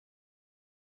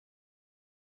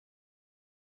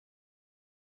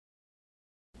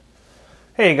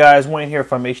Hey guys, Wayne here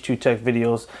from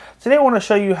H2TechVideos. Today I want to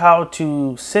show you how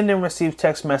to send and receive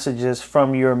text messages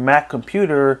from your Mac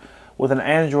computer with an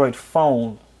Android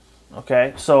phone.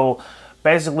 Okay, so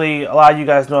basically a lot of you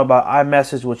guys know about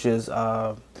iMessage, which is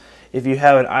if you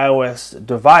have an iOS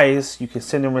device, you can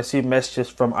send and receive messages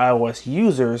from iOS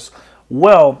users.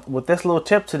 Well, with this little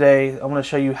tip today, I'm going to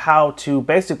show you how to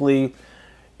basically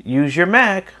use your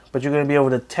Mac, but you're going to be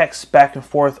able to text back and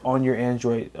forth on your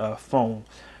Android phone.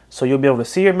 So you'll be able to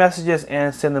see your messages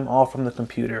and send them all from the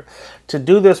computer. To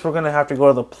do this, we're going to have to go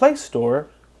to the Play Store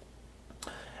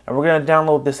and we're going to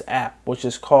download this app, which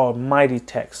is called Mighty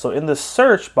Text. So in the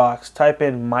search box, type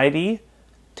in Mighty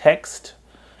Text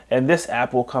and this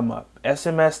app will come up.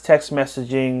 SMS text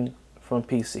messaging from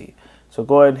PC. So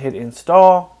go ahead and hit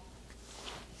install.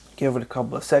 Give it a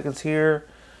couple of seconds here.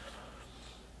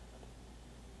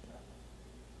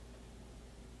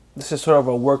 This is sort of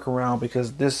a workaround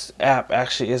because this app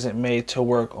actually isn't made to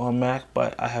work on Mac,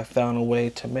 but I have found a way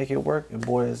to make it work, and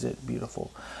boy is it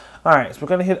beautiful. Alright, so we're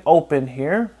going to hit open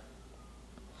here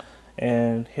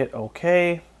and hit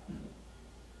OK.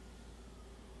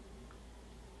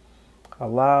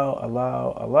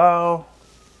 Allow.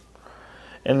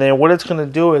 And then what it's going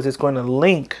to do is it's going to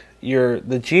link the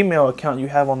Gmail account you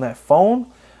have on that phone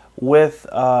with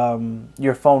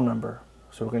your phone number.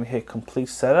 So we're going to hit complete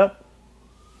setup.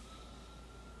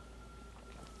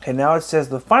 And now it says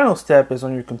the final step is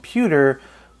on your computer,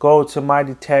 go to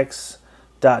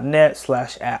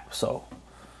mightytext.net/app. So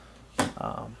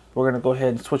we're going to go ahead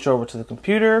and switch over to the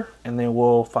computer and then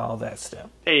we'll follow that step.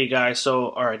 Hey guys, so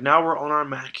alright, now we're on our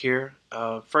Mac here.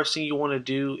 First thing you want to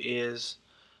do is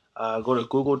go to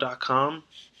google.com,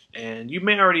 and you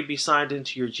may already be signed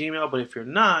into your Gmail, but if you're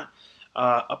not,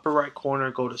 upper right corner,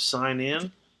 go to sign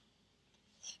in,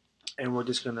 and we're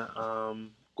just going to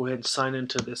go ahead and sign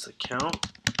into this account.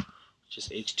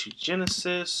 Just H2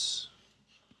 Genesis.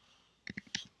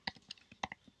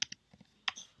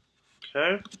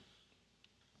 Okay.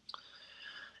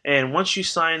 And once you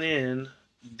sign in,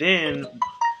 then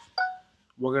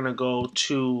we're gonna go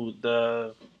to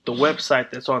the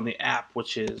website that's on the app,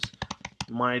 which is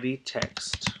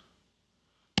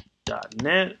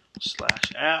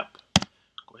mightytext.net/app.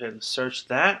 Go ahead and search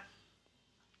that.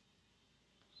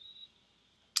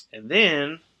 And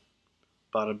then,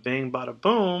 bada bing, bada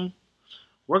boom,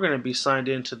 we're going to be signed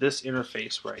into this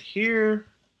interface right here.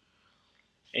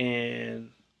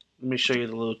 And let me show you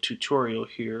the little tutorial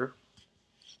here.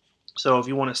 So if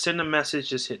you want to send a message,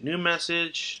 just hit new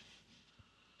message.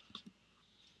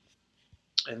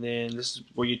 And then this is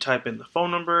where you type in the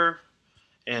phone number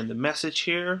and the message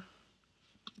here.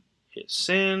 Hit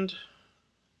send.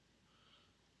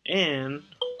 And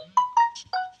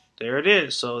there it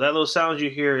is. So that little sound you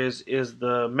hear is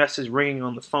the message ringing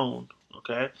on the phone.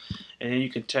 Okay, and then you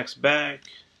can text back.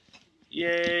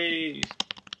 Yay!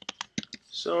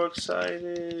 So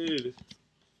excited.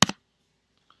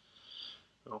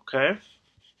 Okay,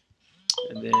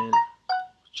 and then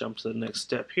jump to the next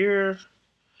step here.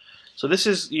 So this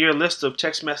is your list of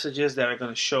text messages that are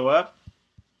going to show up.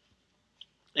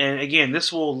 And again,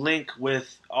 this will link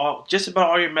with just about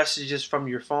all your messages from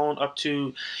your phone up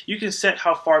to, you can set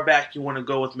how far back you want to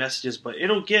go with messages, but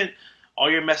it'll get all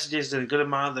your messages and a good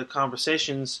amount of the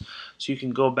conversations, so you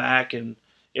can go back. And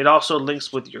it also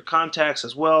links with your contacts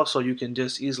as well, so you can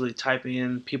just easily type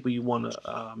in people you want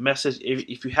to message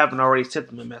if you haven't already sent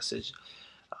them a message.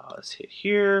 Let's hit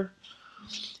here.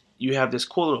 You have this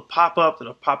cool little pop-up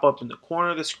that'll pop up in the corner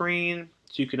of the screen,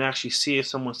 so you can actually see if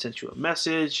someone sent you a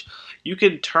message. You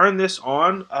can turn this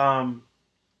on. I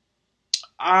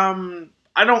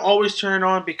don't always turn it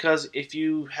on because if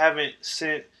you have a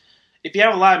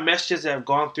lot of messages that have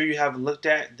gone through you haven't looked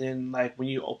at, then like when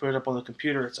you open it up on the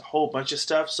computer, it's a whole bunch of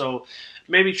stuff. So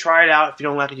maybe try it out. If you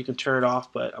don't like it, you can turn it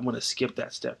off, but I'm going to skip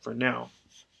that step for now.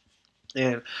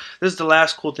 And this is the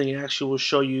last cool thing. It actually will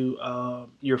show you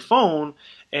your phone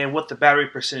and what the battery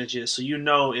percentage is, so you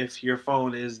know if your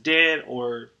phone is dead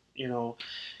or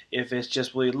if it's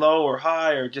just really low or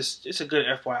high, or just it's a good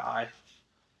FYI.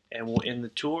 And we'll end the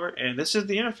tour. And this is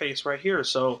the interface right here.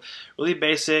 So really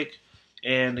basic.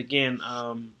 And again,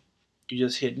 you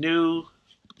just hit new.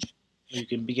 You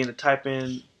can begin to type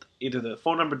in either the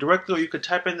phone number directly, or you could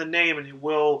type in the name, and it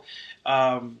will.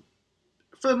 For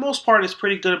the most part, it's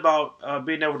pretty good about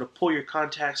being able to pull your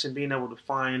contacts and being able to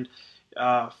find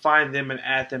them and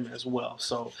add them as well.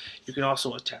 So you can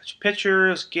also attach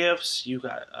pictures, GIFs. You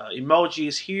got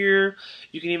emojis here.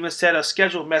 You can even set a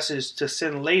scheduled message to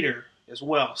send later as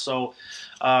well. So,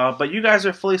 but you guys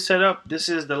are fully set up. This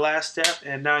is the last step,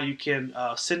 and now you can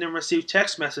send and receive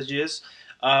text messages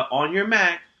on your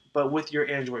Mac, but with your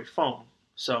Android phone.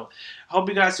 So I hope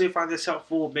you guys did find this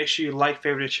helpful. Make sure you like,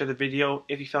 favorite, and share the video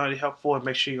if you found it helpful. And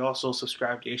make sure you also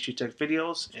subscribe to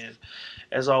H2TechVideos. And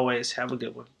as always, have a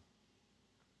good one.